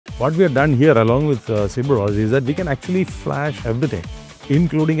What we have done here along with Sibros is that we can actually flash everything,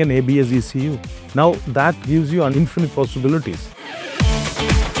 including an ABS ECU. Now that gives you an infinite possibilities.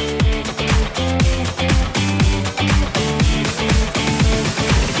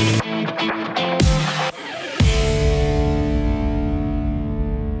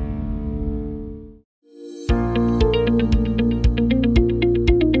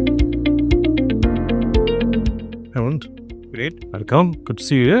 Hemant, Great. welcome. Good to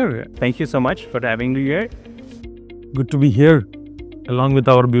see you here. Thank you so much for having me here. Good to be here along with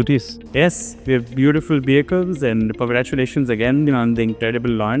our beauties. Yes, we have beautiful vehicles, and congratulations again on the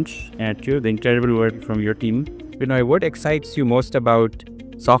incredible launch at you, the incredible work from your team. Binoy, what excites you most about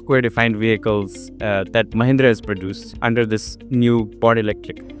software-defined vehicles that Mahindra has produced under this new Pod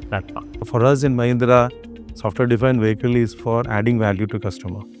Electric platform? For us in Mahindra, software-defined vehicle is for adding value to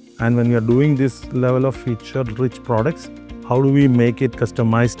customer. And when we are doing this level of feature-rich products, how do we make it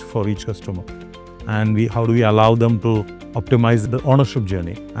customized for each customer? And how do we allow them to optimize the ownership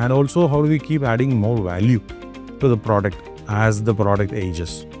journey? And also, how do we keep adding more value to the product as the product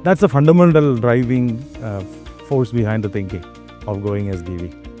ages? That's the fundamental driving force behind the thinking of going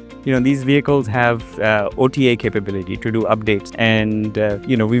SDV. You know, these vehicles have OTA capability to do updates, and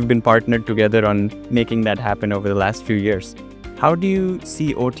we've been partnered together on making that happen over the last few years. How do you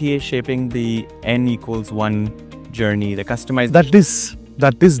see OTA shaping the N=1 journey, the customized? That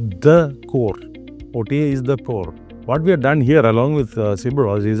is the core. OTA is the core. What we have done here along with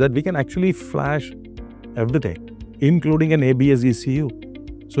Sibros is that we can actually flash everything, including an ABS ECU.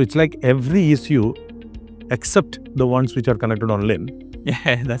 So it's like every ECU except the ones which are connected on LIN.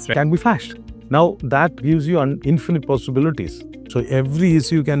 Yeah, that's right. Can be flashed. Now that gives you an infinite possibilities. So every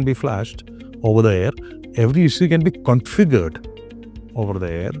ECU can be flashed over the air. Every ECU can be configured over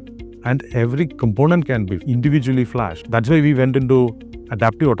the air, and every component can be individually flashed. That's why we went into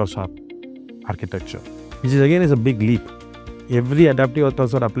adaptive AUTOSAR architecture, which is again a big leap. Every adaptive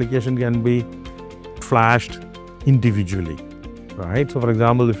AUTOSAR application can be flashed individually, right? So for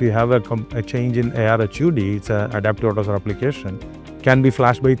example, if you have a change in AR-HUD, it's an adaptive AUTOSAR application, can be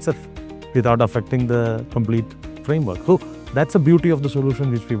flashed by itself without affecting the complete framework. So that's the beauty of the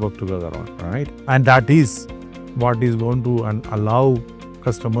solution which we work together on, right? And that is what is going to allow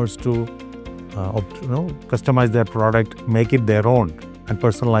customers to customize their product, make it their own, and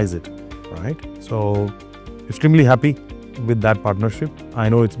personalize it, right? So extremely happy with that partnership. I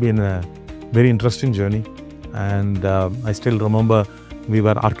know it's been a very interesting journey, and I still remember we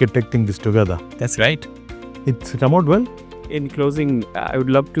were architecting this together. That's right. It's come out well. In closing, I would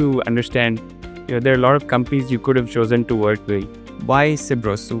love to understand, there are a lot of companies you could have chosen to work with. Why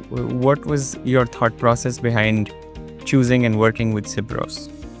Sibros? So what was your thought process behind choosing and working with Sibros?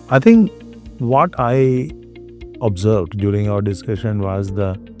 I think what I observed during our discussion was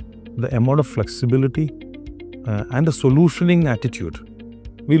the amount of flexibility and the solutioning attitude.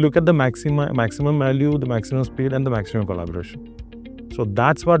 We look at the maximum value, the maximum speed, and the maximum collaboration. So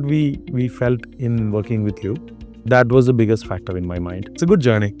that's what we felt in working with you. That was the biggest factor in my mind. It's a good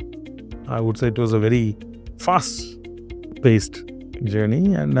journey. I would say it was a very fast-paced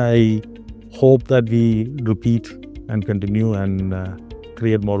journey, and I hope that we repeat and continue and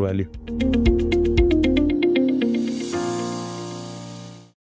create more value.